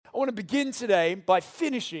want to begin today by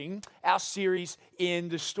finishing our series in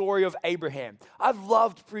the story of Abraham. I've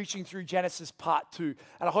loved preaching through Genesis part 2,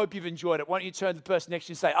 and I hope you've enjoyed it. Why don't you turn to the person next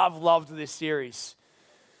to you and say, I've loved this series.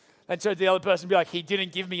 And turn to the other person and be like, he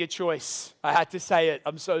didn't give me a choice. I had to say it.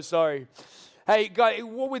 I'm so sorry. Hey, guys,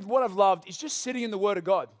 what I've loved is just sitting in the Word of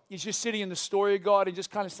God. It's just sitting in the story of God and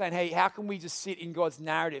just kind of saying, hey, how can we just sit in God's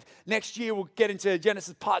narrative? Next year, we'll get into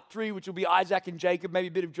Genesis part 3, which will be Isaac and Jacob, maybe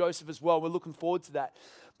a bit of Joseph as well. We're looking forward to that.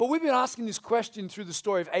 But we've been asking this question through the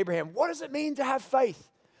story of Abraham. What does it mean to have faith?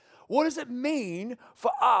 What does it mean for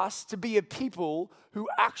us to be a people who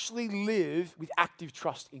actually live with active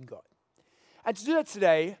trust in God? And to do that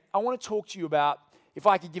today, I want to talk to you about, if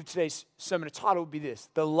I could give today's sermon a title, it would be this: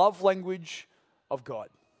 the love language of God.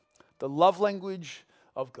 The love language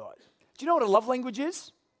of God. Do you know what a love language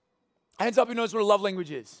is? Hands up who knows what a love language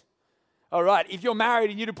is. All right, if you're married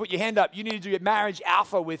and you to put your hand up, you need to do a marriage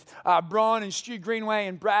alpha with Bron and Stu Greenway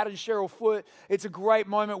and Brad and Cheryl Foote. It's a great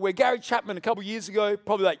moment where Gary Chapman a couple years ago,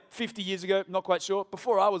 probably like 50 years ago, not quite sure,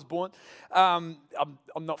 before I was born, I'm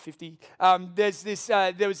not 50, there was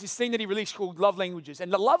this thing that he released called Love Languages.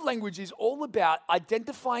 And the love language is all about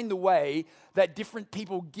identifying the way that different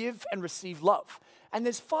people give and receive love. And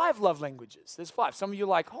there's 5 love languages. There's 5. Some of you are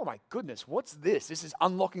like, oh my goodness, what's this? This is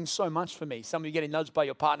unlocking so much for me. Some of you getting nudged by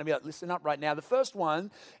your partner. Be like, listen up right now. The first one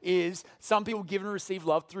is some people give and receive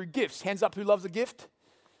love through gifts. Hands up who loves a gift.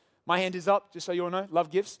 My hand is up, just so you all know.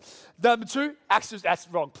 Love gifts. Number 2, acts of, that's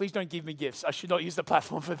wrong. Please don't give me gifts. I should not use the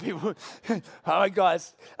platform for people. All right,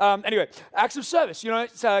 guys. Anyway, acts of service. You know,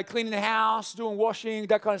 it's, cleaning the house, doing washing,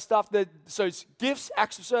 that kind of stuff. So it's gifts,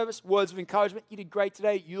 acts of service, words of encouragement. You did great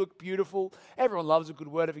today. You look beautiful. Everyone loves a good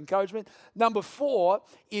word of encouragement. Number 4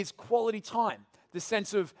 is quality time. The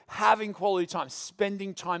sense of having quality time,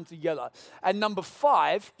 spending time together. And number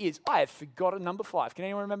 5 is, I have forgotten number 5. Can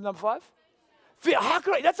anyone remember number 5? How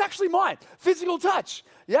could I? That's actually mine. Physical touch.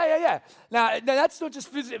 Yeah. Now that's not just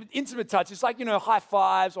intimate touch. It's like, you know, high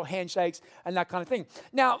fives or handshakes and that kind of thing.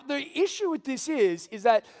 Now, the issue with this is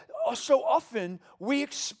that so often we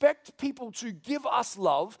expect people to give us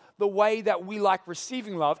love the way that we like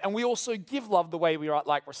receiving love, and we also give love the way we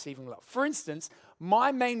like receiving love. For instance,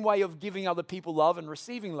 my main way of giving other people love and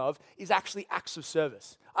receiving love is actually acts of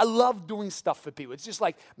service. I love doing stuff for people. It's just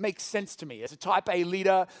like makes sense to me. As a type A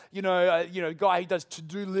leader, guy who does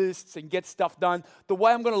to-do lists and gets stuff done, the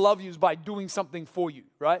way I'm going to love you is by doing something for you,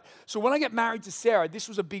 right? So when I get married to Sarah, this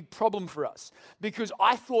was a big problem for us because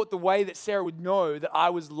I thought the way that Sarah would know that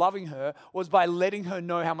I was loving her was by letting her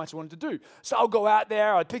know how much I wanted to do. So I'll go out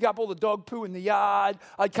there, I'd pick up all the dog poo in the yard,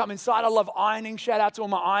 I'd come inside. I love ironing. Shout out to all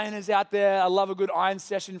my ironers out there. I love a good iron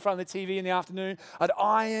session in front of the TV in the afternoon. I'd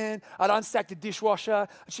iron, I'd unstack the dishwasher.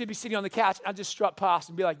 She'd be sitting on the couch, and I'd just strut past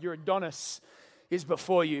and be like, your Adonis is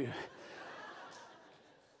before you.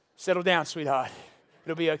 Settle down, sweetheart.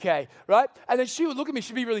 It'll be okay, right? And then she would look at me,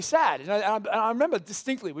 she'd be really sad. And I remember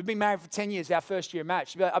distinctly, we'd been married for 10 years, our first year of marriage.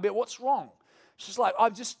 She'd be like, I'd be like, what's wrong? She's like, I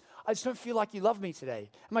just don't feel like you love me today.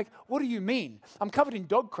 I'm like, what do you mean? I'm covered in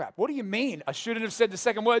dog crap. What do you mean? I shouldn't have said the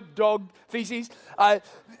second word, dog feces.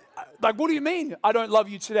 Like, what do you mean I don't love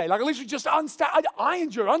you today? Like, I literally just I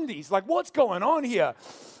ironed your undies. Like, what's going on here?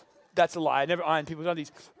 That's a lie. I never iron people's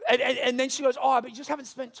undies. And then she goes, but you just haven't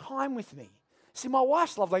spent time with me. See, my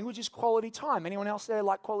wife's love language is quality time. Anyone else there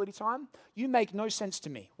like quality time? You make no sense to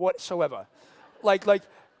me whatsoever. Like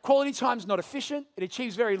quality time's not efficient. It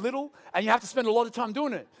achieves very little, and you have to spend a lot of time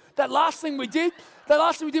doing it. That last thing we did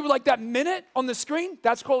with like that minute on the screen,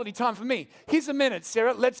 that's quality time for me. Here's a minute,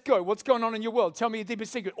 Sarah. Let's go. What's going on in your world? Tell me your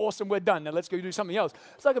deepest secret. Awesome, we're done. Now let's go do something else.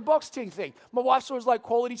 It's like a box ticking thing. My wife's always like,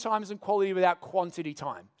 quality time isn't quality without quantity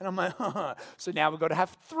time. And I'm like, so now we've got to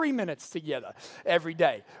have 3 minutes together every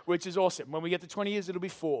day, which is awesome. When we get to 20 years, it'll be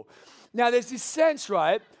 4. Now there's this sense,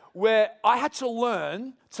 right, where I had to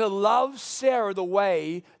learn to love Sarah the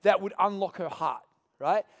way that would unlock her heart,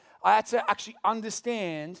 right? I had to actually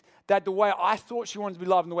understand that the way I thought she wanted to be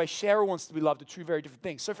loved and the way Sarah wants to be loved are two very different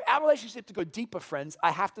things. So for our relationship to go deeper, friends,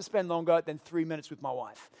 I have to spend longer than 3 minutes with my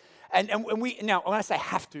wife. And now, when I say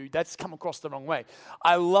have to, that's come across the wrong way.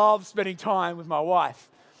 I love spending time with my wife,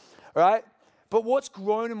 right? But what's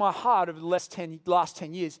grown in my heart over the last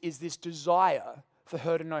 10 years is this desire for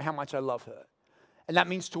her to know how much I love her. And that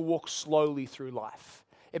means to walk slowly through life.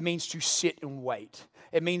 It means to sit and wait.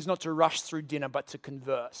 It means not to rush through dinner, but to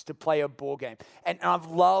converse, to play a ball game. And I've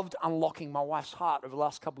loved unlocking my wife's heart over the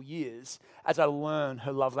last couple of years as I learn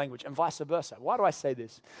her love language and vice versa. Why do I say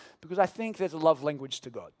this? Because I think there's a love language to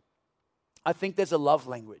God. I think there's a love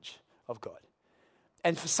language of God.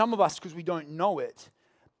 And for some of us, because we don't know it,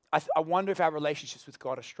 I wonder if our relationships with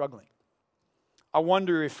God are struggling. I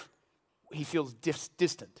wonder if he feels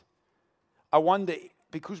distant. I wonder,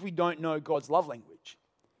 because we don't know God's love language,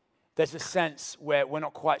 there's a sense where we're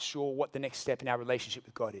not quite sure what the next step in our relationship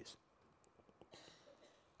with God is.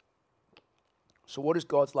 So what is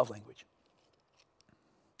God's love language?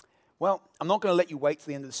 Well, I'm not going to let you wait till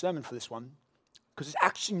the end of the sermon for this one, because it's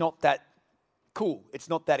actually not that cool. It's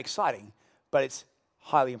not that exciting, but it's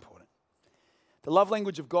highly important. The love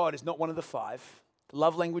language of God is not one of the five. The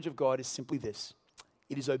love language of God is simply this.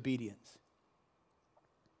 It is obedience.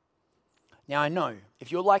 Now I know,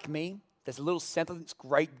 if you're like me, there's a little seventh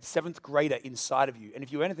grader inside of you. And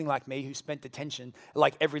if you're anything like me who spent detention,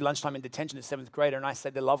 like every lunchtime in detention as seventh grader, and I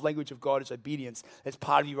said the love language of God is obedience, there's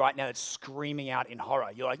part of you right now that's screaming out in horror.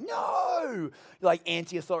 You're like, no! You're like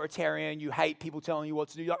anti-authoritarian. You hate people telling you what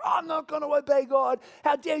to do. You're like, I'm not going to obey God.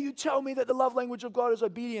 How dare you tell me that the love language of God is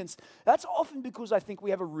obedience? That's often because I think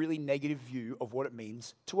we have a really negative view of what it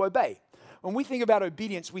means to obey. When we think about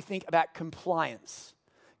obedience, we think about compliance.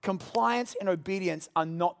 Compliance and obedience are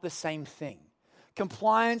not the same thing.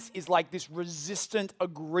 Compliance is like this resistant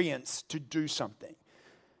agreeance to do something.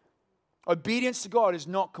 Obedience to God is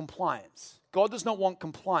not compliance. God does not want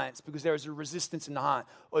compliance because there is a resistance in the heart.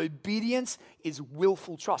 Obedience is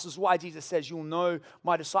willful trust. This is why Jesus says, you'll know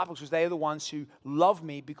my disciples because they are the ones who love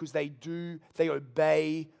me because they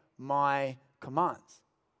obey my commands.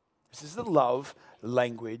 This is the love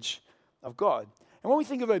language of God. And when we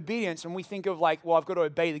think of obedience, and we think of like, well, I've got to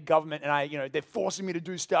obey the government, and they're forcing me to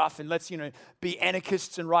do stuff, and let's, be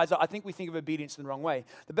anarchists and rise up. I think we think of obedience in the wrong way.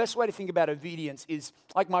 The best way to think about obedience is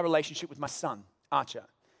like my relationship with my son, Archer.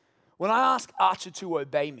 When I ask Archer to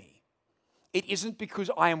obey me, it isn't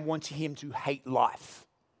because I am wanting him to hate life.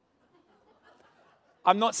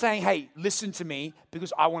 I'm not saying, hey, listen to me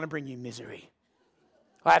because I want to bring you misery.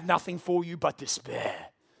 I have nothing for you but despair.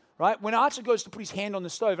 Right? When Archer goes to put his hand on the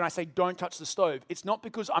stove and I say, don't touch the stove, it's not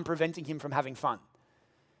because I'm preventing him from having fun.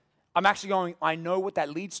 I'm actually going, I know what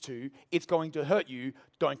that leads to. It's going to hurt you.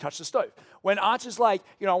 Don't touch the stove. When Archer's like,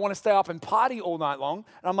 I want to stay up and party all night long,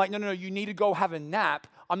 and I'm like, no, you need to go have a nap.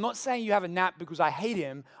 I'm not saying you have a nap because I hate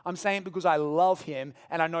him. I'm saying because I love him,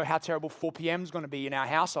 and I know how terrible 4 p.m. is going to be in our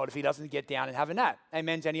household if he doesn't get down and have a nap.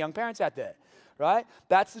 Amen to any young parents out there. Right?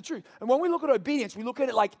 That's the truth. And when we look at obedience, we look at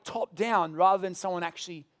it like top down rather than someone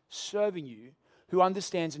actually serving you who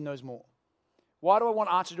understands and knows more. Why do I want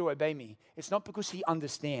Archer to obey me? It's not because he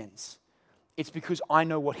understands. It's because I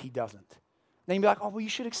know what he doesn't. Then you'd be like, oh, well, you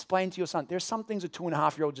should explain to your son. There are some things a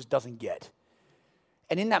 2.5-year-old just doesn't get.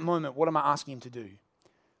 And in that moment, what am I asking him to do?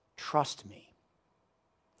 Trust me.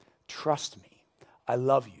 Trust me. I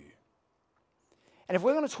love you. And if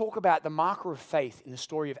we're going to talk about the marker of faith in the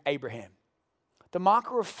story of Abraham, the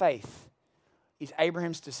marker of faith is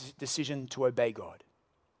Abraham's decision to obey God.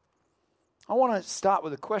 I want to start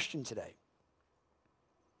with a question today.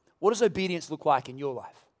 What does obedience look like in your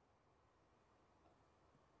life?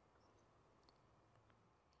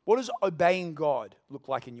 What does obeying God look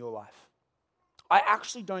like in your life? I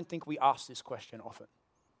actually don't think we ask this question often,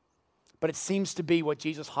 but it seems to be what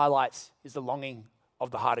Jesus highlights is the longing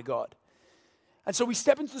of the heart of God. And so we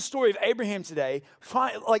step into the story of Abraham today,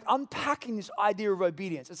 unpacking this idea of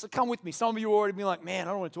obedience. And so come with me. Some of you are already being like, man,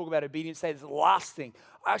 I don't want to talk about obedience today. It's the last thing.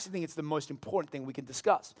 I actually think it's the most important thing we can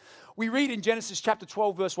discuss. We read in Genesis chapter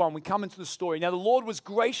 12, verse 1, we come into the story. Now the Lord was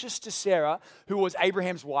gracious to Sarah, who was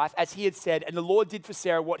Abraham's wife, as he had said, and the Lord did for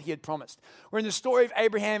Sarah what he had promised. We're in the story of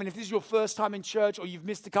Abraham, and if this is your first time in church or you've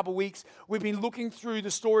missed a couple weeks, we've been looking through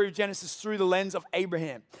the story of Genesis through the lens of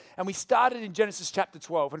Abraham. And we started in Genesis chapter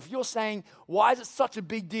 12. And if you're saying, why is it such a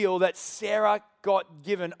big deal that Sarah got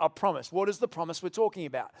given a promise? What is the promise we're talking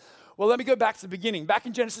about? Well, let me go back to the beginning. Back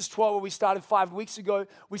in Genesis 12, where we started 5 weeks ago,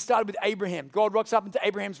 we started with Abraham. God rocks up into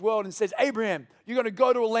Abraham's world and says, Abraham, you're going to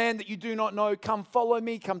go to a land that you do not know. Come follow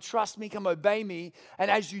me, come trust me, come obey me. And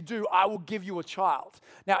as you do, I will give you a child.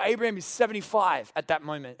 Now, Abraham is 75 at that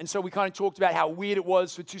moment. And so we kind of talked about how weird it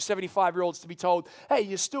was for two 75-year-olds to be told, hey,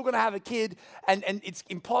 you're still going to have a kid. And it's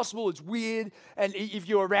impossible. It's weird. And if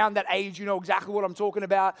you're around that age, you know exactly what I'm talking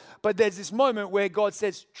about. But there's this moment where God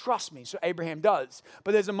says, trust me. So Abraham does.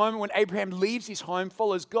 But there's a moment when Abraham leaves his home,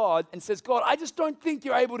 follows God, and says, God, I just don't think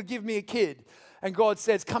you're able to give me a kid. And God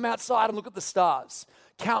says, come outside and look at the stars.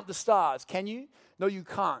 Count the stars. Can you? No, you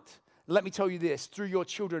can't. Let me tell you this. Through your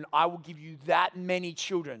children, I will give you that many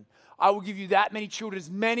children. I will give you that many children, as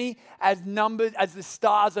many as the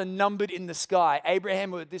stars are numbered in the sky.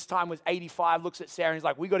 Abraham, who at this time was 85, looks at Sarah and he's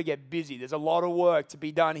like, we got to get busy. There's a lot of work to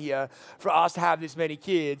be done here for us to have this many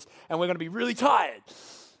kids, and we're going to be really tired.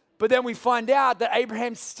 But then we find out that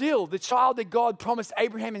Abraham still, the child that God promised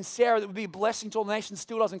Abraham and Sarah that would be a blessing to all the nations,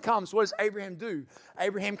 still doesn't come. So what does Abraham do?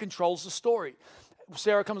 Abraham controls the story.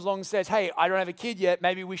 Sarah comes along and says, hey, I don't have a kid yet.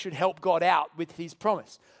 Maybe we should help God out with his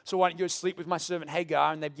promise. So why don't you go sleep with my servant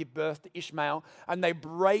Hagar? And they give birth to Ishmael. And they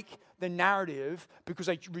break the narrative because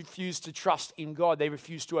they refuse to trust in God. They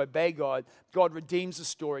refuse to obey God. God redeems the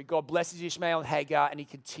story. God blesses Ishmael and Hagar, and he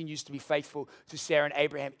continues to be faithful to Sarah and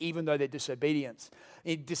Abraham, even though they're disobedient.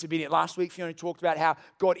 Last week, Fiona talked about how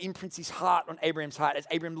God imprints his heart on Abraham's heart as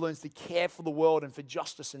Abraham learns to care for the world and for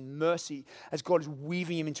justice and mercy as God is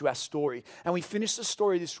weaving him into our story. And we finished the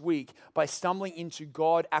story this week by stumbling into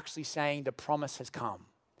God actually saying the promise has come.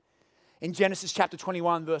 In Genesis chapter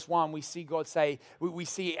 21, verse 1, we see God say, we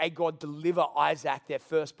see a God deliver Isaac, their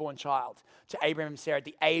firstborn child, to Abraham and Sarah at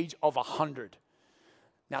the age of 100.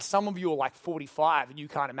 Now, some of you are like 45 and you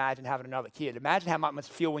can't imagine having another kid. Imagine how much it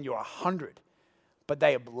must feel when you're 100. But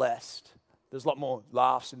they are blessed. There's a lot more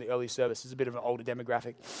laughs in the early service. It's a bit of an older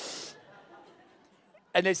demographic.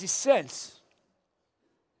 And there's this sense,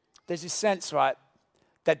 right,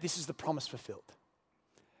 that this is the promise fulfilled.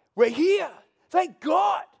 We're here. Thank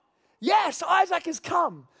God. Yes, Isaac has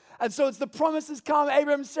come. And so it's the promise has come.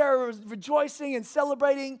 Abraham and Sarah are rejoicing and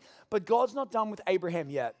celebrating, but God's not done with Abraham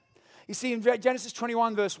yet. You see, in Genesis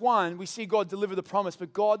 21, verse 1, we see God deliver the promise,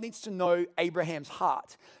 but God needs to know Abraham's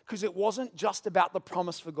heart because it wasn't just about the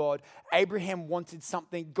promise for God. God wanted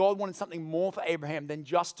something more for Abraham than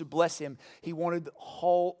just to bless him. He wanted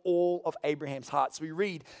all of Abraham's heart. So we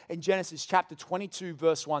read in Genesis chapter 22,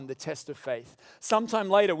 verse 1, the test of faith. Sometime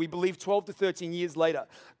later, we believe 12 to 13 years later,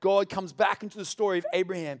 God comes back into the story of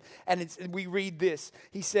Abraham, and we read this.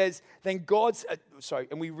 He says,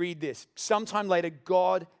 we read this. Sometime later,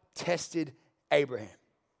 God tested Abraham.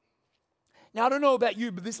 Now, I don't know about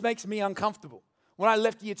you, but this makes me uncomfortable. When I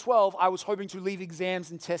left year 12, I was hoping to leave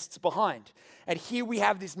exams and tests behind. And here we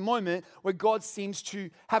have this moment where God seems to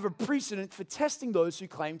have a precedent for testing those who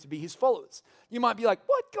claim to be his followers. You might be like,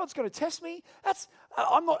 what? God's going to test me?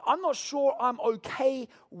 I'm not sure I'm okay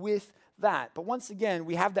with that. But once again,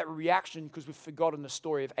 we have that reaction because we've forgotten the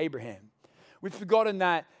story of Abraham. We've forgotten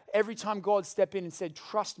that every time God stepped in and said,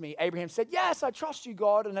 trust me, Abraham said, yes, I trust you,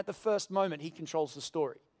 God. And at the first moment, he controls the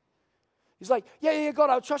story. He's like, yeah,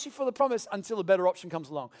 God, I'll trust you for the promise until a better option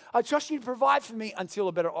comes along. I trust you to provide for me until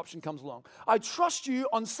a better option comes along. I trust you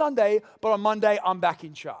on Sunday, but on Monday, I'm back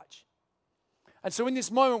in charge. And so in this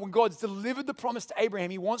moment when God's delivered the promise to Abraham,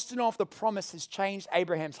 he wants to know if the promise has changed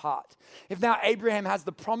Abraham's heart. If now Abraham has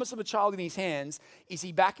the promise of a child in his hands, is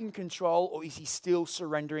he back in control or is he still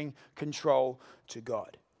surrendering control to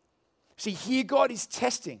God? See, here God is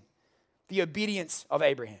testing the obedience of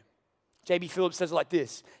Abraham. J.B. Phillips says it like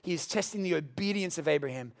this. He is testing the obedience of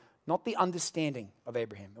Abraham, not the understanding of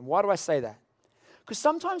Abraham. And why do I say that? Because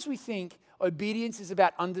sometimes we think obedience is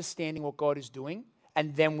about understanding what God is doing,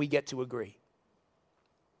 and then we get to agree.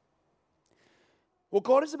 What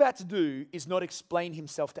God is about to do is not explain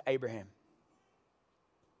himself to Abraham.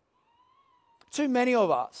 Too many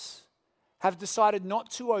of us have decided not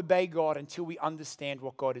to obey God until we understand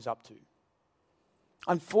what God is up to.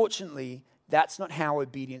 Unfortunately, that's not how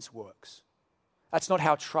obedience works. That's not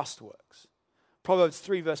how trust works. Proverbs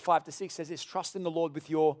 3 verse 5 to 6 says this, trust in the Lord with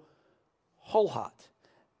your whole heart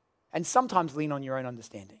and sometimes lean on your own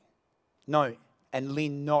understanding. No, and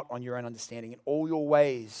lean not on your own understanding. In all your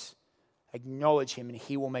ways, acknowledge him and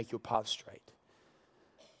he will make your path straight.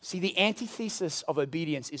 See, the antithesis of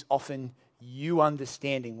obedience is often you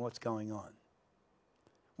understanding what's going on.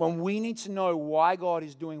 When we need to know why God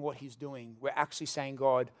is doing what he's doing, we're actually saying,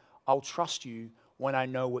 God, I'll trust you when I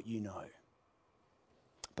know what you know.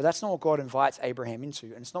 But that's not what God invites Abraham into,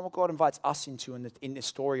 and it's not what God invites us into in this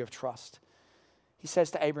story of trust. He says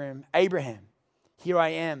to Abraham, Abraham, here I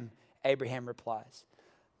am, Abraham replies.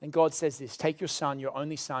 Then God says this, take your son, your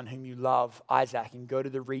only son whom you love, Isaac, and go to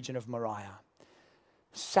the region of Moriah.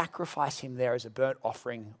 Sacrifice him there as a burnt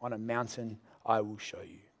offering on a mountain I will show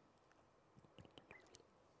you.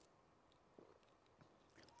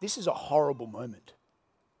 This is a horrible moment.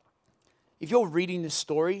 If you're reading this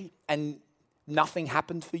story and nothing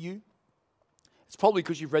happened for you, it's probably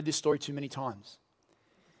because you've read this story too many times.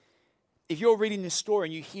 If you're reading this story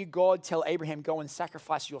and you hear God tell Abraham, go and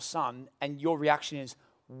sacrifice your son, and your reaction is,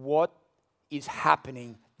 what is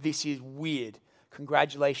happening? This is weird.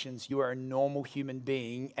 Congratulations, you are a normal human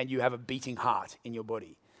being and you have a beating heart in your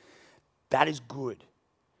body. That is good.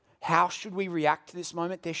 How should we react to this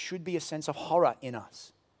moment? There should be a sense of horror in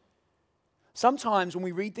us. Sometimes when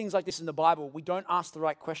we read things like this in the Bible, we don't ask the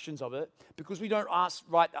right questions of it. Because we don't ask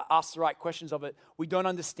the right questions of it, we don't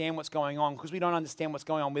understand what's going on. Because we don't understand what's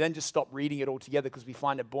going on, we then just stop reading it altogether because we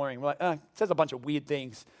find it boring. We're like, it says a bunch of weird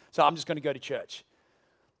things, so I'm just going to go to church.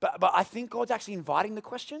 But I think God's actually inviting the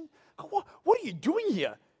question. God, what are you doing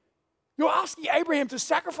here? You're asking Abraham to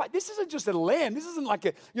sacrifice. This isn't just a lamb. This isn't like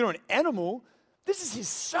an animal. This is his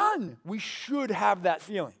son. We should have that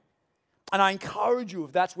feeling. And I encourage you,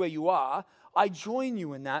 if that's where you are, I join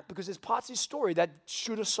you in that because there's parts of his story that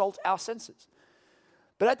should assault our senses.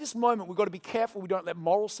 But at this moment, we've got to be careful we don't let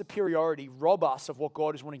moral superiority rob us of what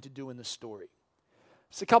God is wanting to do in the story.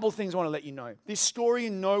 So a couple of things I want to let you know. This story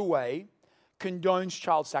in no way condones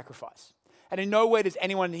child sacrifice. And in no way does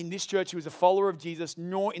anyone in this church who is a follower of Jesus,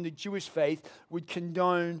 nor in the Jewish faith, would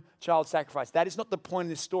condone child sacrifice. That is not the point of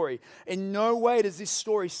this story. In no way does this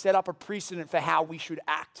story set up a precedent for how we should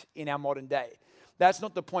act in our modern day. That's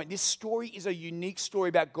not the point. This story is a unique story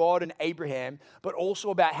about God and Abraham, but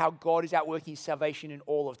also about how God is outworking his salvation in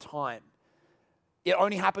all of time. It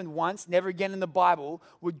only happened once. Never again in the Bible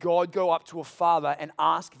would God go up to a father and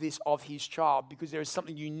ask this of his child, because there is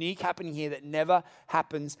something unique happening here that never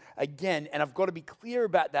happens again. And I've got to be clear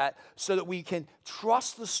about that so that we can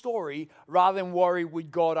trust the story rather than worry,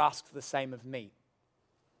 would God ask the same of me?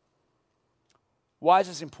 Why is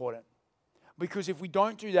this important? Because if we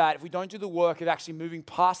don't do that, if we don't do the work of actually moving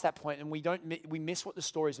past that point, and we miss what the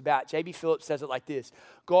story is about. J.B. Phillips says it like this: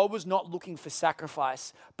 God was not looking for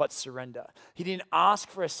sacrifice, but surrender. He didn't ask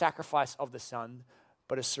for a sacrifice of the son,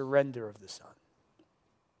 but a surrender of the son.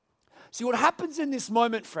 See, what happens in this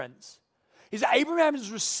moment, friends, is that Abraham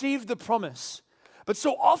has received the promise. But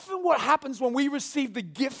so often what happens when we receive the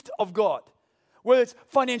gift of God, whether it's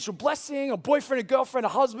financial blessing, a boyfriend, a girlfriend, a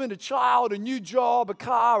husband, a child, a new job, a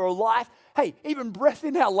car, or life, hey, even breath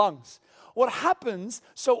in our lungs. What happens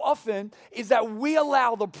so often is that we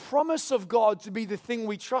allow the promise of God to be the thing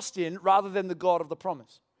we trust in rather than the God of the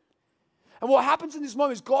promise. And what happens in this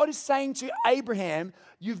moment is God is saying to Abraham,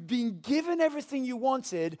 you've been given everything you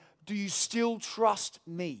wanted. Do you still trust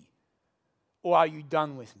me? Or are you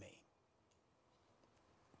done with me?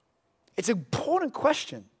 It's an important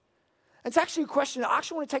question. It's actually a question I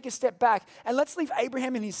actually want to take a step back and let's leave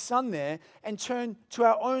Abraham and his son there and turn to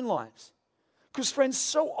our own lives. Because friends,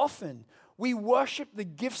 so often we worship the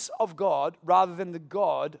gifts of God rather than the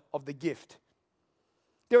God of the gift.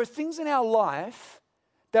 There are things in our life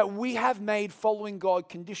that we have made following God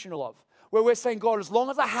conditional of, where we're saying, God, as long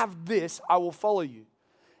as I have this, I will follow you.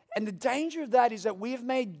 And the danger of that is that we have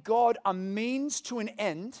made God a means to an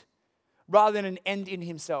end rather than an end in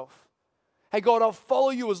himself. Hey, God, I'll follow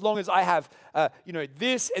you as long as I have,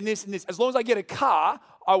 this and this and this. As long as I get a car,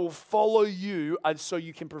 I will follow you so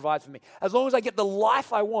you can provide for me. As long as I get the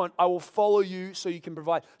life I want, I will follow you so you can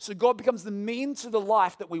provide. So God becomes the means to the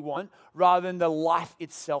life that we want rather than the life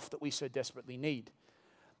itself that we so desperately need.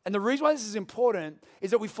 And the reason why this is important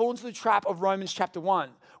is that we fall into the trap of Romans chapter 1,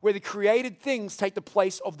 where the created things take the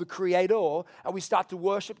place of the creator, and we start to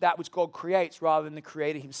worship that which God creates rather than the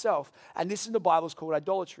creator himself. And this in the Bible is called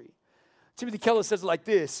idolatry. Timothy Keller says it like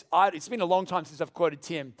this. It's been a long time since I've quoted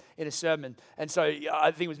Tim in a sermon, and so I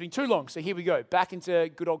think it was been too long. So here we go, back into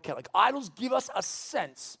good old Keller. Idols give us a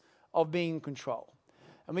sense of being in control,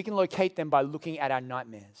 and we can locate them by looking at our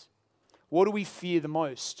nightmares. What do we fear the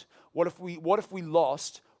most? What if we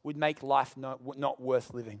lost would make life not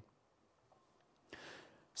worth living?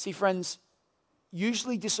 See, friends,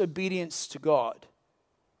 usually disobedience to God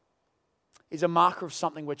is a marker of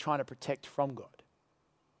something we're trying to protect from God.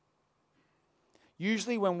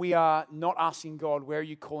 Usually when we are not asking God, where are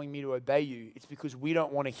you calling me to obey you? It's because we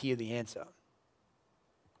don't want to hear the answer.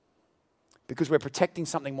 Because we're protecting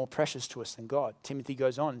something more precious to us than God. Timothy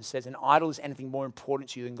goes on and says, an idol is anything more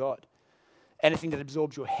important to you than God. Anything that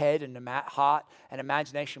absorbs your head and heart and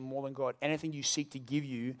imagination more than God. Anything you seek to give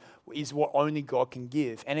you is what only God can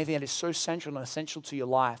give. Anything that is so central and essential to your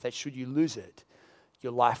life that should you lose it,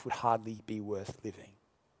 your life would hardly be worth living.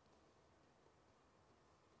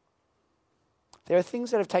 There are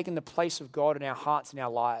things that have taken the place of God in our hearts and our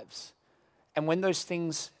lives. And when those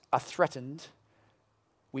things are threatened,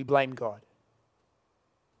 we blame God.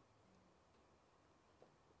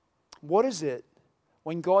 What is it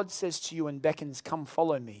when God says to you and beckons, come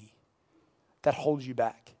follow me, that holds you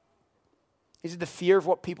back? Is it the fear of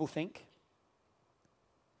what people think?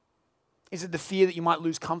 Is it the fear that you might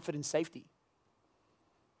lose comfort and safety?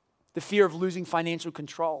 The fear of losing financial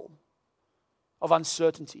control, of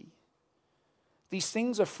uncertainty? These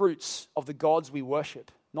things are fruits of the gods we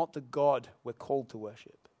worship, not the God we're called to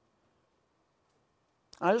worship.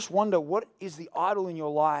 And I just wonder, what is the idol in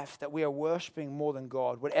your life that we are worshiping more than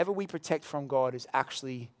God? Whatever we protect from God is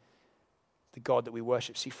actually the God that we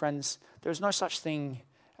worship. See, friends, there is no such thing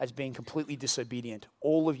as being completely disobedient.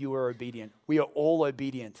 All of you are obedient. We are all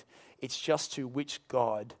obedient. It's just to which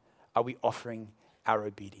God are we offering our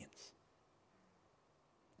obedience?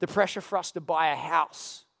 The pressure for us to buy a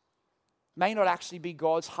house may not actually be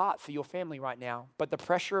God's heart for your family right now, but the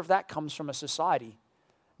pressure of that comes from a society,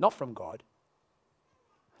 not from God.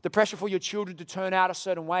 The pressure for your children to turn out a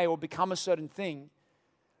certain way or become a certain thing.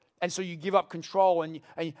 And so you give up control and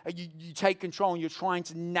you take control and you're trying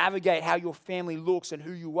to navigate how your family looks and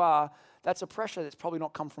who you are. That's a pressure that's probably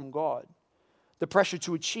not come from God. The pressure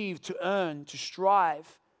to achieve, to earn, to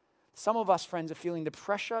strive. Some of us, friends, are feeling the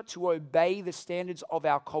pressure to obey the standards of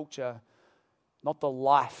our culture, not the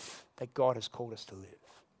life that God has called us to live.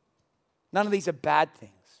 None of these are bad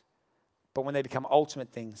things, but when they become ultimate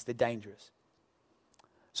things, they're dangerous.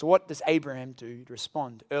 So what does Abraham do to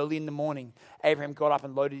respond? Early in the morning, Abraham got up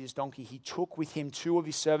and loaded his donkey. He took with him 2 of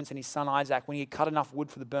his servants and his son Isaac. When he had cut enough wood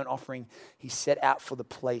for the burnt offering, he set out for the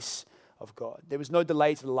place of God. There was no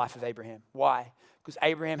delay to the life of Abraham. Why? Because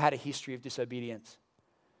Abraham had a history of disobedience.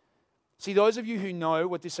 See, those of you who know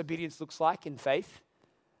what disobedience looks like in faith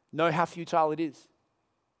know how futile it is.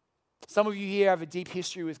 Some of you here have a deep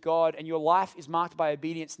history with God, and your life is marked by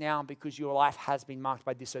obedience now because your life has been marked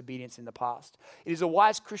by disobedience in the past. It is a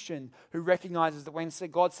wise Christian who recognizes that when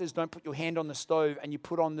God says don't put your hand on the stove and you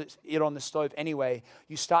put it on the stove anyway,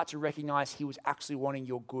 you start to recognize he was actually wanting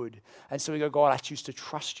your good. And so we go, God, I choose to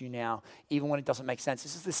trust you now, even when it doesn't make sense.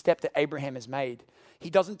 This is the step that Abraham has made. He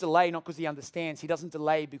doesn't delay not because he understands. He doesn't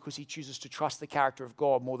delay because he chooses to trust the character of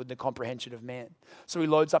God more than the comprehension of man. So he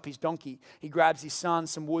loads up his donkey. He grabs his son,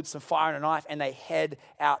 some wood, some fire, and a knife, and they head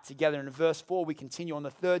out together. And in verse 4, we continue. On the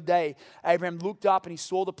 3rd day, Abraham looked up and he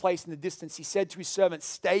saw the place in the distance. He said to his servant,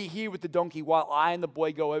 stay here with the donkey while I and the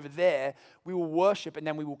boy go over there. We will worship and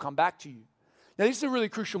then we will come back to you. Now, this is a really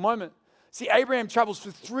crucial moment. See, Abraham travels for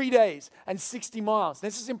 3 days and 60 miles.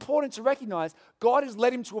 This is important to recognize. God has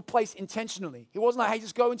led him to a place intentionally. He wasn't like, hey,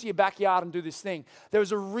 just go into your backyard and do this thing. There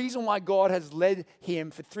is a reason why God has led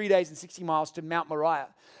him for 3 days and 60 miles to Mount Moriah.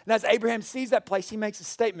 And as Abraham sees that place, he makes a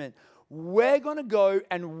statement. We're going to go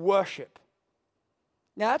and worship.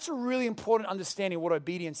 Now, that's a really important understanding of what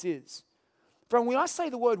obedience is. Friend, when I say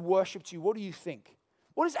the word worship to you, what do you think?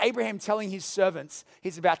 What is Abraham telling his servants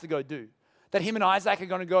he's about to go do? That him and Isaac are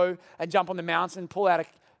going to go and jump on the mountain, pull out a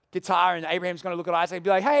guitar, and Abraham's going to look at Isaac and be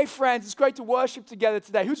like, hey, friends, it's great to worship together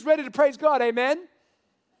today. Who's ready to praise God? Amen?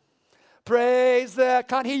 Praise the...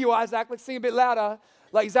 Can't hear you, Isaac. Let's sing a bit louder.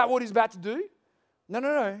 Like, is that what he's about to do?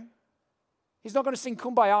 No. He's not going to sing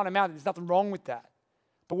Kumbaya on a mountain. There's nothing wrong with that.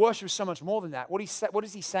 But worship is so much more than that. What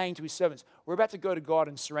is he saying to his servants? We're about to go to God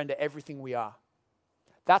and surrender everything we are.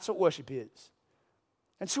 That's what worship is.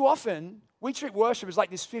 And too often, we treat worship as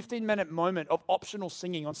like this 15-minute moment of optional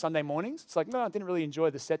singing on Sunday mornings. It's like, no, I didn't really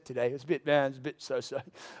enjoy the set today. It was a bit so-so.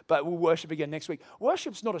 But we'll worship again next week.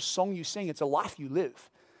 Worship's not a song you sing. It's a life you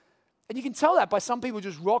live. And you can tell that by some people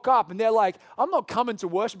just rock up and they're like, I'm not coming to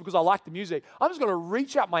worship because I like the music. I'm just going to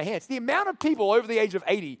reach out my hands. The amount of people over the age of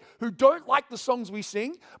 80 who don't like the songs we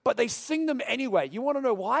sing, but they sing them anyway. You want to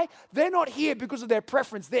know why? They're not here because of their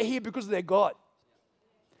preference. They're here because of their God.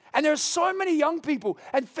 And there are so many young people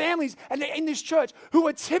and families and in this church who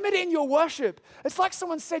are timid in your worship. It's like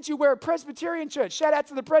someone said to you, we're a Presbyterian church. Shout out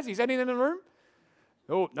to the Prezzies. Anyone in the room?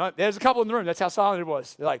 Oh, no, there's a couple in the room. That's how silent it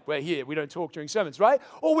was. They're like, we're here. We don't talk during sermons, right?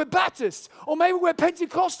 Or we're Baptists. Or maybe we're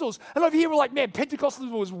Pentecostals. And over here we're like, man,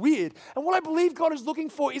 Pentecostalism was weird. And what I believe God is looking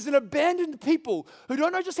for is an abandoned people who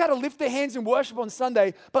don't know just how to lift their hands in worship on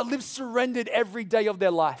Sunday, but live surrendered every day of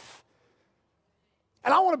their life.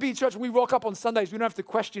 And I want to be a church when we rock up on Sundays, we don't have to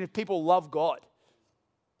question if people love God.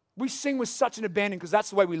 We sing with such an abandon because that's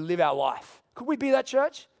the way we live our life. Could we be that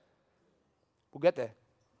church? We'll get there.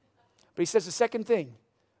 But he says the second thing,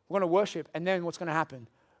 we're going to worship, and then what's going to happen?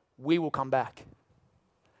 We will come back.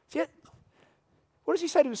 See, what does he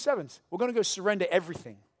say to his servants? We're going to go surrender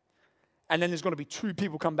everything. And then there's going to be 2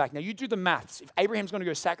 people come back. Now, you do the maths. If Abraham's going to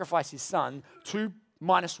go sacrifice his son, 2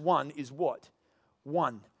 minus 1 is what?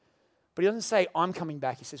 1. But he doesn't say, I'm coming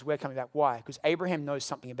back. He says, we're coming back. Why? Because Abraham knows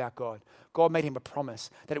something about God. God made him a promise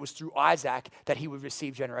that it was through Isaac that he would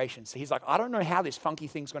receive generations. So he's like, I don't know how this funky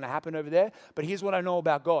thing's going to happen over there, but here's what I know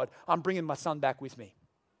about God. I'm bringing my son back with me.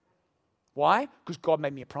 Why? Because God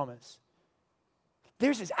made me a promise.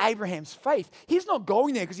 There's this Abraham's faith. He's not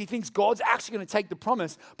going there because he thinks God's actually going to take the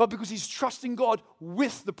promise, but because he's trusting God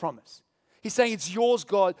with the promise. He's saying, it's yours,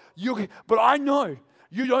 God. But I know.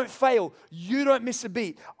 You don't fail. You don't miss a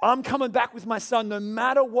beat. I'm coming back with my son no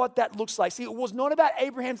matter what that looks like. See, it was not about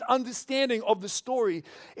Abraham's understanding of the story.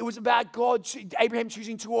 It was about Abraham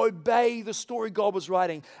choosing to obey the story God was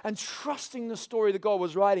writing and trusting the story that God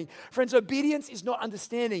was writing. Friends, obedience is not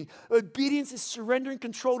understanding. Obedience is surrendering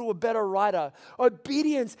control to a better writer.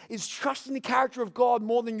 Obedience is trusting the character of God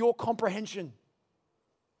more than your comprehension.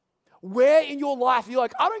 Where in your life you're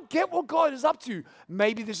like, I don't get what God is up to.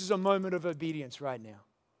 Maybe this is a moment of obedience right now.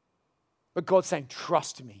 But God's saying,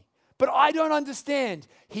 trust me. But I don't understand.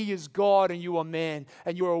 He is God and you are man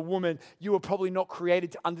and you're a woman. You are probably not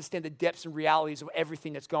created to understand the depths and realities of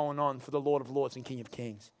everything that's going on for the Lord of Lords and King of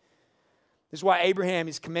Kings. This is why Abraham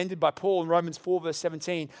is commended by Paul in Romans 4 verse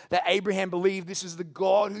 17, that Abraham believed this is the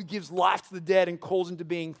God who gives life to the dead and calls into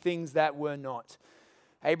being things that were not.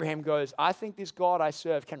 Abraham goes, I think this God I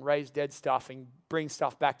serve can raise dead stuff and bring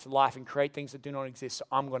stuff back to life and create things that do not exist, so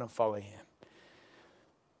I'm going to follow him.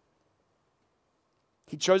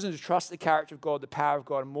 He'd chosen to trust the character of God, the power of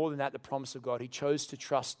God, and more than that, the promise of God. He chose to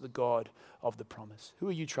trust the God of the promise. Who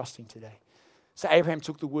are you trusting today? So Abraham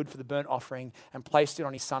took the wood for the burnt offering and placed it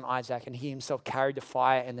on his son Isaac, and he himself carried the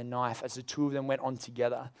fire and the knife as the two of them went on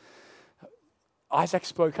together. Isaac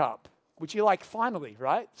spoke up, which you're like, finally,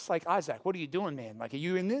 right? It's like, Isaac, what are you doing, man? Like, are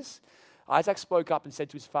you in this? Isaac spoke up and said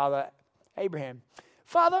to his father, Abraham,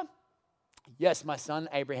 Father? Yes, my son,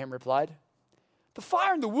 Abraham replied. The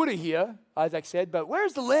fire and the wood are here, Isaac said, but where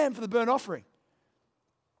is the lamb for the burnt offering?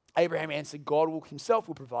 Abraham answered, God himself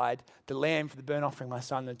will provide the lamb for the burnt offering, my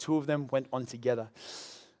son. The two of them went on together.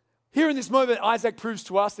 Here in this moment, Isaac proves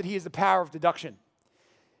to us that he has the power of deduction.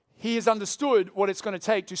 He has understood what it's going to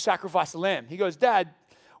take to sacrifice a lamb. He goes, Dad,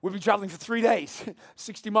 we've been traveling for 3 days,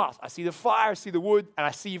 60 miles. I see the fire, I see the wood, and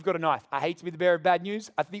I see you've got a knife. I hate to be the bearer of bad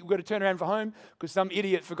news. I think we've got to turn around for home because some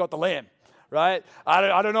idiot forgot the lamb. Right?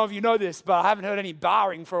 I don't know if you know this, but I haven't heard any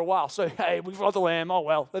barring for a while. So, hey, we've got the lamb. Oh,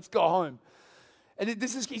 well, let's go home. And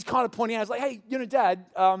he's kind of pointing out, he's like, hey, Dad,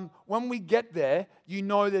 when we get there,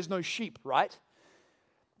 there's no sheep, right?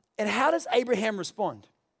 And how does Abraham respond?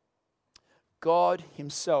 God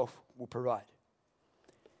himself will provide.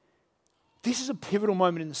 This is a pivotal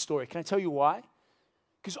moment in the story. Can I tell you why?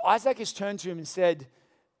 Because Isaac has turned to him and said,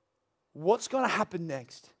 what's going to happen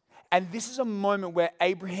next? And this is a moment where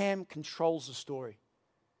Abraham controls the story.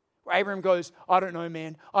 Where Abraham goes, I don't know,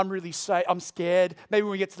 man. I'm scared. Maybe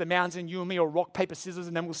when we get to the mountain, you and me, or rock, paper, scissors,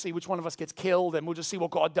 and then we'll see which one of us gets killed, and we'll just see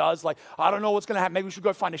what God does. Like, I don't know what's going to happen. Maybe we should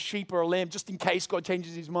go find a sheep or a lamb just in case God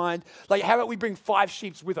changes his mind. Like, how about we bring 5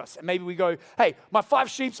 sheep with us? And maybe we go, hey, my 5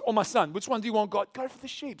 sheep or my son? Which one do you want, God? Go for the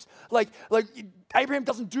sheep. Like Abraham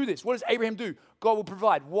doesn't do this. What does Abraham do? God will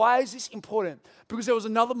provide. Why is this important? Because there was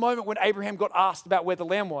another moment when Abraham got asked about where the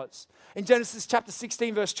lamb was. In Genesis chapter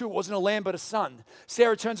 16, verse 2, it wasn't a lamb but a son.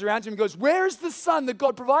 Sarah turns around to him and goes, where is the son that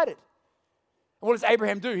God provided? And what does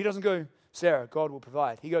Abraham do? He doesn't go, Sarah, God will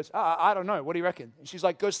provide. He goes, I don't know. What do you reckon? And she's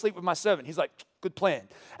like, go sleep with my servant. He's like, good plan.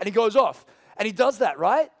 And he goes off. And he does that,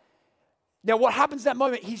 right? Now, what happens at that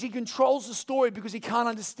moment? He controls the story because he can't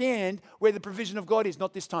understand where the provision of God is,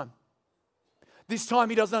 not this time. This time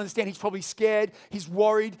he doesn't understand. He's probably scared. He's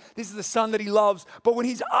worried. This is the son that he loves. But when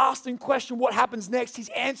he's asked and questioned what happens next, his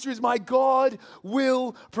answer is, my God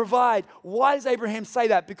will provide. Why does Abraham say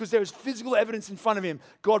that? Because there is physical evidence in front of him.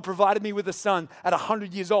 God provided me with a son at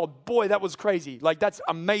 100 years old. Boy, that was crazy. Like, that's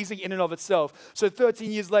amazing in and of itself. So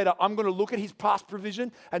 13 years later, I'm going to look at his past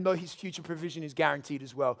provision and know his future provision is guaranteed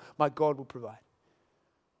as well. My God will provide.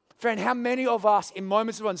 Friend, how many of us in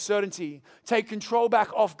moments of uncertainty take control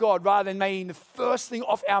back off God rather than making the first thing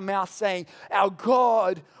off our mouth saying, our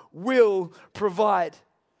God will provide?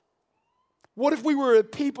 What if we were a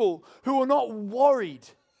people who are not worried,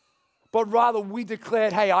 but rather we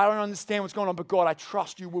declared, hey, I don't understand what's going on, but God, I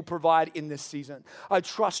trust you will provide in this season. I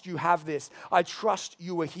trust you have this. I trust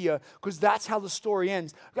you are here, because that's how the story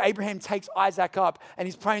ends. Abraham takes Isaac up and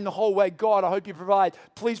he's praying the whole way, God, I hope you provide.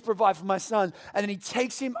 Please provide for my son. And then he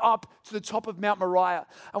takes him up to the top of Mount Moriah.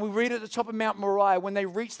 And we read at the top of Mount Moriah, when they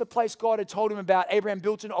reached the place God had told him about, Abraham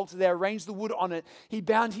built an altar there, arranged the wood on it. He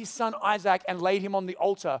bound his son Isaac and laid him on the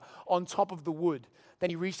altar on top of the wood. Then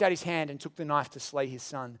he reached out his hand and took the knife to slay his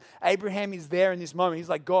son. Abraham is there in this moment. He's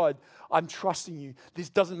like, God, I'm trusting you. This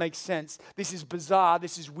doesn't make sense. This is bizarre.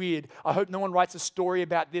 This is weird. I hope no one writes a story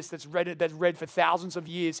about this that's read for thousands of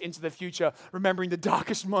years into the future, remembering the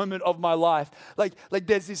darkest moment of my life. Like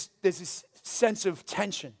there's this sense of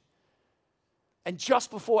tension. And just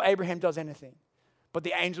before Abraham does anything, but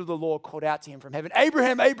the angel of the Lord called out to him from heaven,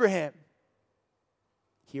 Abraham, Abraham,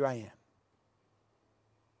 here I am.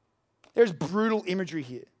 There's brutal imagery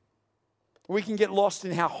here. We can get lost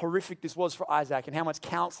in how horrific this was for Isaac and how much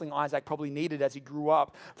counseling Isaac probably needed as he grew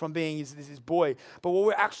up from being his boy. But what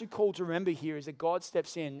we're actually called to remember here is that God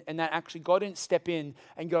steps in, and that actually God didn't step in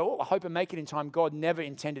and go, I hope I make it in time. God never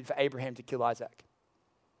intended for Abraham to kill Isaac.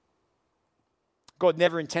 God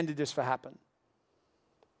never intended this to happen.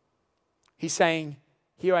 He's saying,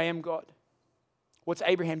 here I am, God. What's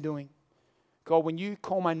Abraham doing? God, when you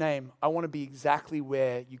call my name, I want to be exactly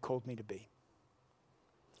where you called me to be.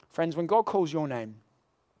 Friends, when God calls your name,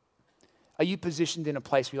 are you positioned in a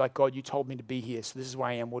place where you're like, God, you told me to be here, so this is where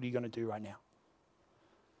I am. What are you going to do right now?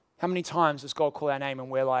 How many times does God call our name and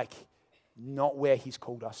we're like, not where he's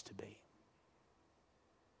called us to be?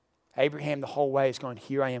 Abraham the whole way is going,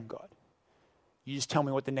 here I am, God. You just tell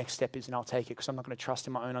me what the next step is and I'll take it, because I'm not going to trust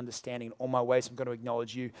in my own understanding. In all my ways, I'm going to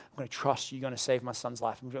acknowledge you. I'm going to trust you're going to save my son's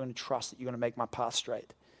life. I'm going to trust that you're going to make my path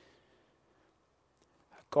straight.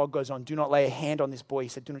 God goes on, do not lay a hand on this boy. He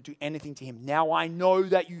said, do not do anything to him. Now I know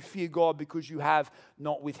that you fear God because you have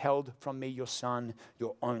not withheld from me your son,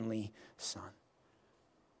 your only son.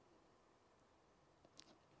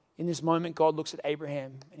 In this moment, God looks at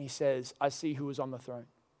Abraham and he says, I see who is on the throne.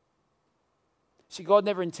 See, God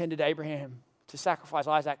never intended Abraham to sacrifice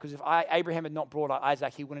Isaac, because if Abraham had not brought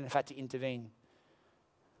Isaac, he wouldn't have had to intervene.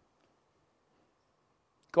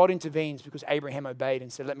 God intervenes because Abraham obeyed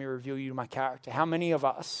and said, let me reveal you my character. How many of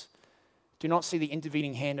us do not see the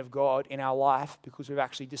intervening hand of God in our life because we've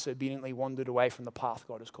actually disobediently wandered away from the path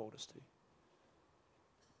God has called us to?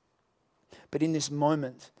 But in this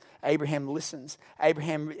moment, Abraham listens.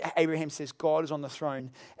 Abraham says, God is on the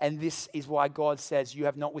throne. And this is why God says, you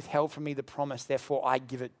have not withheld from me the promise, therefore I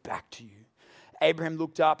give it back to you. Abraham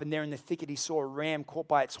looked up, and there in the thicket he saw a ram caught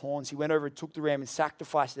by its horns. He went over and took the ram and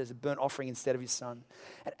sacrificed it as a burnt offering instead of his son.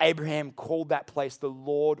 And Abraham called that place, the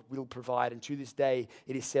Lord will provide. And to this day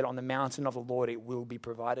it is said, on the mountain of the Lord it will be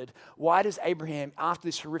provided. Why does Abraham, after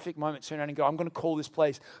this horrific moment, turn around and go, I'm going to call this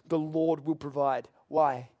place, the Lord will provide?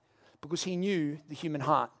 Why? Because he knew the human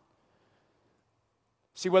heart.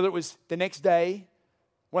 See, whether it was the next day,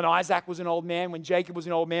 when Isaac was an old man, when Jacob was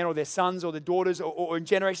an old man, or their sons or their daughters, or in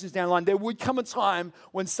generations down the line, there would come a time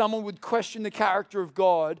when someone would question the character of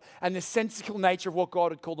God and the sensical nature of what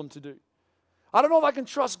God had called them to do. I don't know if I can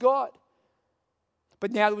trust God.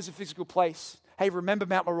 But now there was a physical place. Hey, remember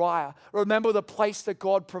Mount Moriah. Remember the place that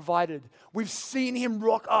God provided. We've seen him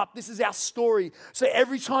rock up. This is our story. So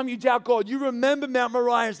every time you doubt God, you remember Mount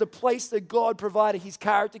Moriah as the place that God provided. His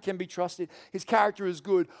character can be trusted. His character is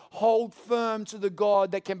good. Hold firm to the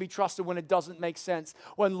God that can be trusted when it doesn't make sense,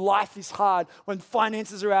 when life is hard, when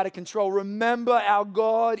finances are out of control. Remember, our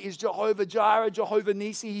God is Jehovah Jireh, Jehovah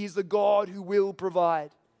Nissi. He is the God who will provide.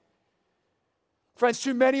 Friends,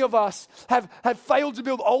 too many of us have failed to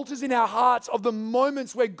build altars in our hearts of the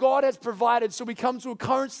moments where God has provided. So we come to a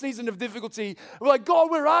current season of difficulty. We're like,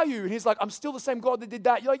 God, where are you? And he's like, I'm still the same God that did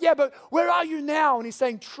that. You're like, yeah, but where are you now? And he's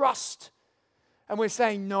saying, trust. And we're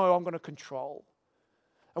saying, no, I'm going to control.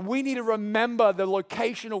 And we need to remember the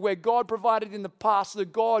location of where God provided in the past, so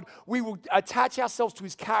that God, we will attach ourselves to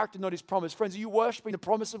his character, not his promise. Friends, are you worshiping the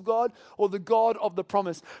promise of God or the God of the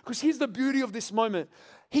promise? Because here's the beauty of this moment.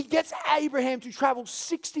 He gets Abraham to travel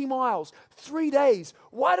 60 miles, 3 days.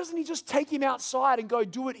 Why doesn't he just take him outside and go,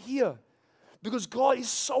 do it here? Because God is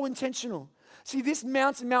so intentional. See, this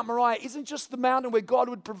mountain, Mount Moriah, isn't just the mountain where God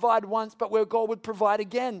would provide once, but where God would provide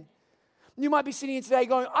again. You might be sitting here today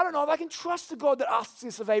going, I don't know if I can trust the God that asks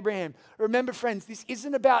this of Abraham. Remember, friends, this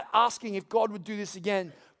isn't about asking if God would do this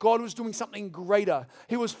again. God was doing something greater.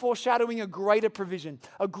 He was foreshadowing a greater provision,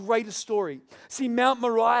 a greater story. See, Mount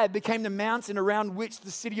Moriah became the mountain around which the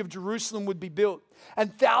city of Jerusalem would be built.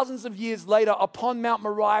 And thousands of years later, upon Mount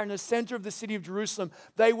Moriah in the center of the city of Jerusalem,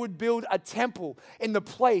 they would build a temple in the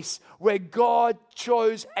place where God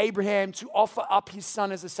chose Abraham to offer up his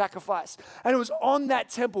son as a sacrifice. And it was on that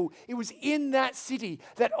temple, it was in that city,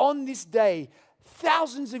 that on this day,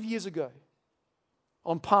 thousands of years ago,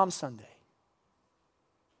 on Palm Sunday,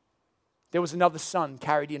 there was another son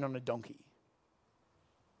carried in on a donkey.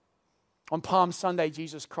 On Palm Sunday,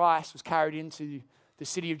 Jesus Christ was carried into the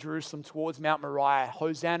city of Jerusalem towards Mount Moriah.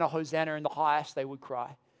 Hosanna, Hosanna in the highest, they would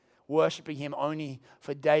cry, worshiping him only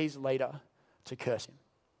for days later to curse him.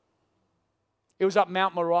 It was up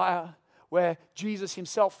Mount Moriah where Jesus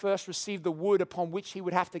himself first received the wood upon which he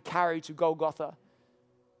would have to carry to Golgotha.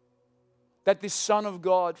 That this Son of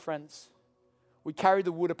God, friends, would carry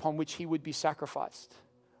the wood upon which he would be sacrificed.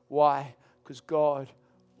 Why? Because God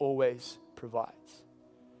always provides.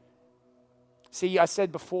 See, I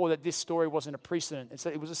said before that this story wasn't a precedent.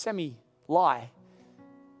 It was a semi-lie.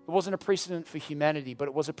 It wasn't a precedent for humanity, but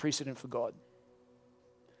it was a precedent for God.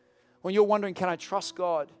 When you're wondering, can I trust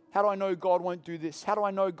God? How do I know God won't do this? How do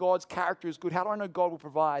I know God's character is good? How do I know God will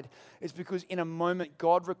provide? It's because in a moment,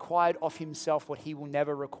 God required of himself what he will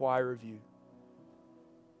never require of you.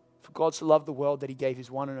 For God so loved the world that he gave his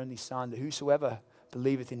one and only Son, that whosoever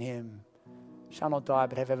believeth in him shall not die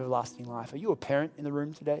but have everlasting life. Are you a parent in the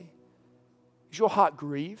room today? Is your heart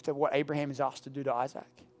grieved at what Abraham is asked to do to Isaac?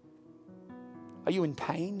 Are you in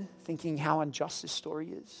pain thinking how unjust this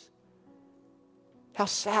story is? How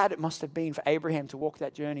sad it must have been for Abraham to walk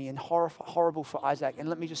that journey, and horrible for Isaac. And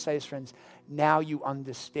let me just say this, friends, now you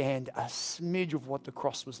understand a smidge of what the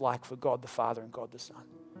cross was like for God the Father and God the Son.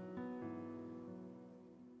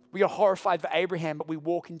 We are horrified for Abraham, but we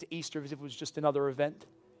walk into Easter as if it was just another event.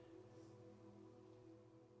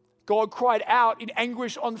 God cried out in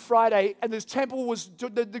anguish on Friday, and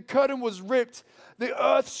the curtain was ripped. The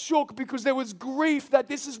earth shook because there was grief that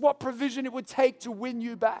this is what provision it would take to win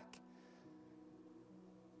you back.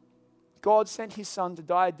 God sent his son to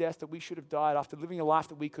die a death that we should have died after living a life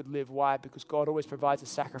that we could live. Why? Because God always provides a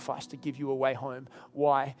sacrifice to give you a way home.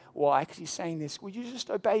 Why? Why? Because he's saying this, would you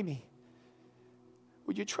just obey me?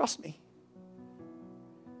 Would you trust me?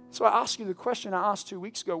 So I ask you the question I asked 2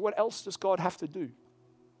 weeks ago, what else does God have to do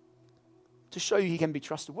to show you he can be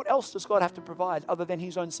trusted? What else does God have to provide other than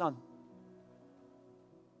his own son?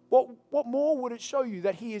 What more would it show you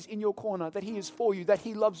that he is in your corner, that he is for you, that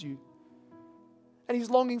he loves you? And he's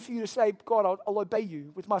longing for you to say, God, I'll obey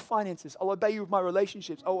you with my finances. I'll obey you with my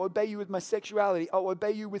relationships. I'll obey you with my sexuality. I'll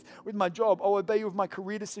obey you with my job. I'll obey you with my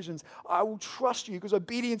career decisions. I will trust you, because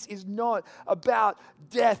obedience is not about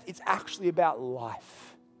death. It's actually about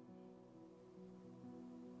life.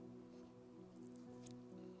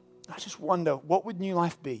 I just wonder, what would new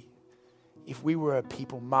life be if we were a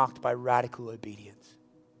people marked by radical obedience?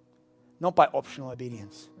 Not by optional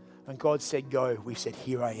obedience. When God said go, we said,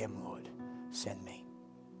 here I am, Lord, send me.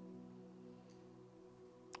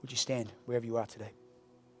 Would you stand wherever you are today?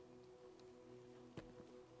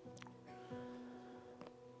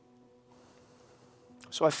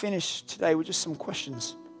 So I finish today with just some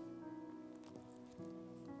questions.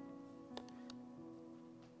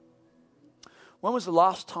 When was the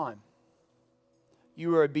last time you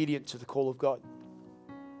were obedient to the call of God?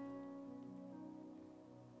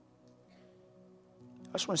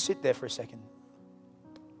 I just want to sit there for a second.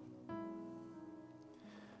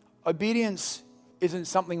 Obedience isn't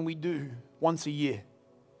something we do once a year.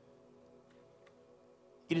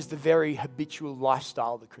 It is the very habitual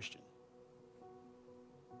lifestyle of the Christian.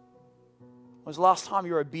 When was the last time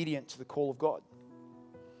you were obedient to the call of God?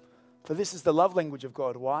 For this is the love language of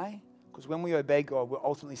God. Why? Because when we obey God, we're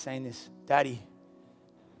ultimately saying this, Daddy,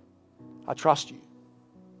 I trust you.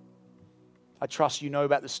 I trust you know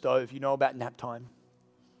about the stove. You know about nap time.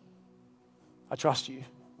 I trust you.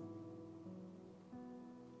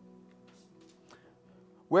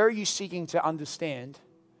 Where are you seeking to understand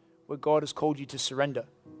where God has called you to surrender?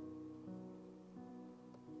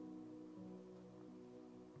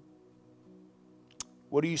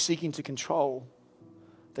 What are you seeking to control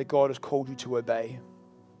that God has called you to obey?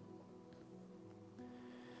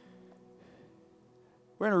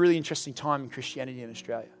 We're in a really interesting time in Christianity in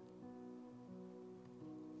Australia.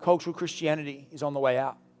 Cultural Christianity is on the way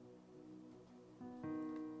out.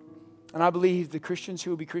 And I believe the Christians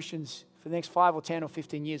who will be Christians for the next 5 or 10 or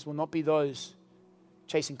 15 years will not be those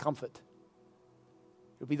chasing comfort.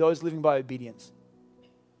 It will be those living by obedience.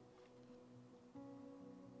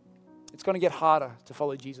 It's going to get harder to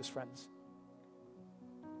follow Jesus, friends.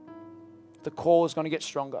 The call is going to get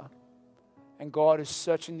stronger. And God is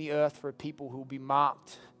searching the earth for a people who will be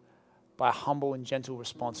marked by a humble and gentle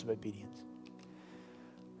response of obedience.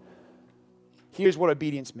 Here's what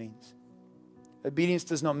obedience means. Obedience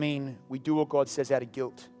does not mean we do what God says out of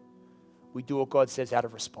guilt. We do what God says out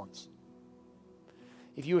of response.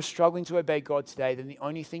 If you are struggling to obey God today, then the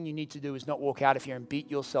only thing you need to do is not walk out of here and beat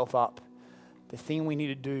yourself up. The thing we need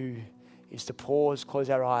to do is to pause, close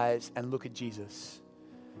our eyes, and look at Jesus,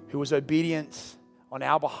 who was obedient on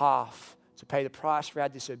our behalf to pay the price for our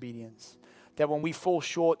disobedience. That when we fall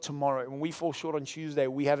short tomorrow, when we fall short on Tuesday,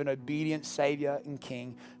 we have an obedient Savior and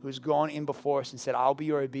King who has gone in before us and said, I'll be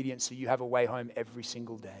your obedience so you have a way home every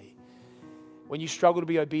single day. When you struggle to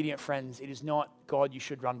be obedient, friends, it is not God you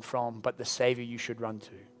should run from, but the Savior you should run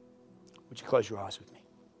to. Would you close your eyes with me?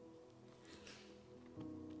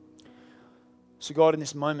 So God, in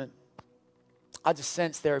this moment, I just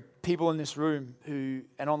sense there are people in this room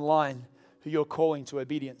and online who you're calling to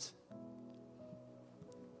obedience.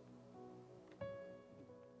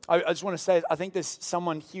 I just want to say, I think there's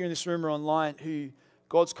someone here in this room or online who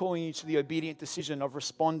God's calling you to the obedient decision of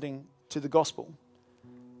responding to the gospel.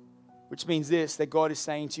 Which means this, that God is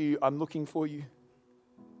saying to you, I'm looking for you.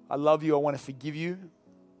 I love you. I want to forgive you.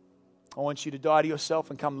 I want you to die to yourself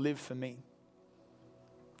and come live for me.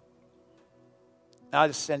 And I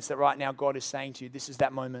just sense that right now God is saying to you, this is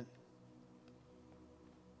that moment.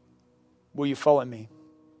 Will you follow me?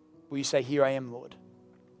 Will you say, here I am, Lord?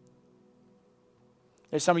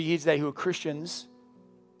 There's some of you here today who are Christians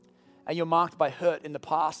and you're marked by hurt in the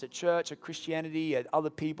past at church, at Christianity, at other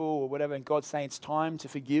people or whatever, and God's saying it's time to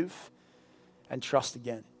forgive and trust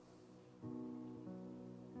again.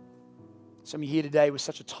 Some of you here today with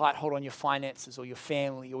such a tight hold on your finances or your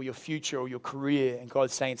family or your future or your career, and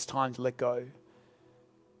God's saying it's time to let go.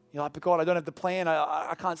 You're like, but God, I don't have the plan.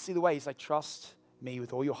 I can't see the way. He's like, trust me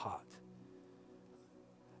with all your heart.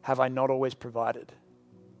 Have I not always provided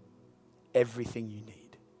everything you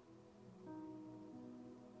need?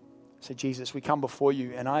 So Jesus, we come before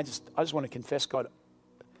you, and I just want to confess, God,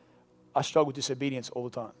 I struggle with disobedience all the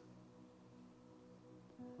time.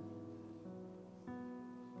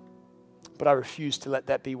 But I refuse to let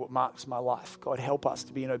that be what marks my life. God, help us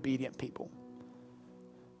to be an obedient people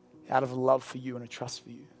out of a love for you and a trust for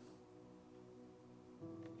you.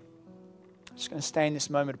 I'm just going to stay in this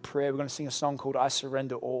moment of prayer. We're going to sing a song called I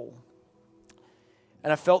Surrender All.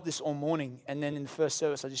 And I felt this all morning. And then in the first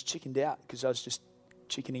service, I just chickened out because I was just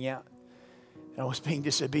chickening out. And I was being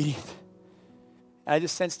disobedient. And I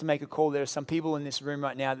just sensed to make a call. There are some people in this room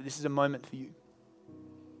right now that this is a moment for you.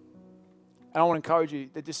 And I want to encourage you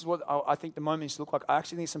that this is what I think the moment needs to look like. I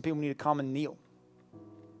actually think some people need to come and kneel.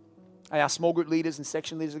 And our small group leaders and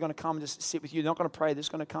section leaders are going to come and just sit with you. They're not going to pray. They're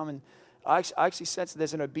just going to come. And I actually sense that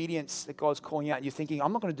there's an obedience that God's calling you out. And you're thinking,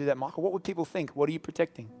 I'm not going to do that, Michael. What would people think? What are you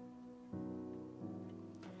protecting?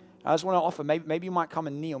 I just want to offer, maybe you might come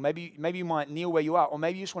and kneel. Maybe you might kneel where you are. Or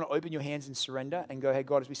maybe you just want to open your hands and surrender and go, hey,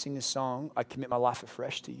 God, as we sing this song, I commit my life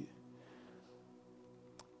afresh to you.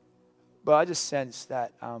 But I just sense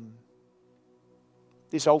that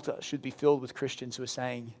this altar should be filled with Christians who are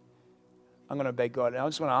saying, I'm going to obey God. And I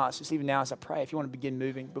just want to ask, just even now as I pray, if you want to begin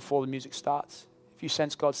moving before the music starts, if you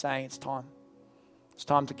sense God saying it's time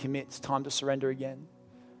to commit, it's time to surrender again.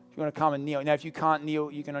 If you want to come and kneel. Now, if you can't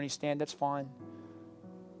kneel, you can only stand, that's fine.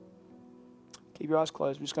 Keep your eyes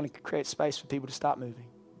closed. We're just going to create space for people to start moving.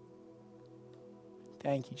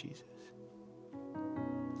 Thank you, Jesus.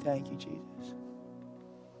 Thank you, Jesus.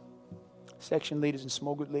 Section leaders and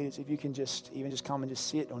small group leaders, if you can just come and just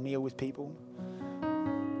sit or kneel with people.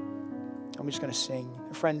 I'm just going to sing.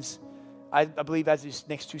 Friends, I believe as these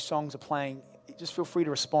next two songs are playing, just feel free to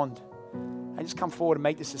respond. And just come forward and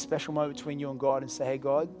make this a special moment between you and God and say, hey,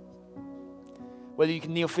 God, whether you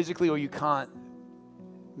can kneel physically or you can't,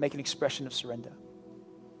 make an expression of surrender.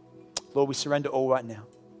 Lord, we surrender all right now.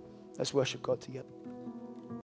 Let's worship God together.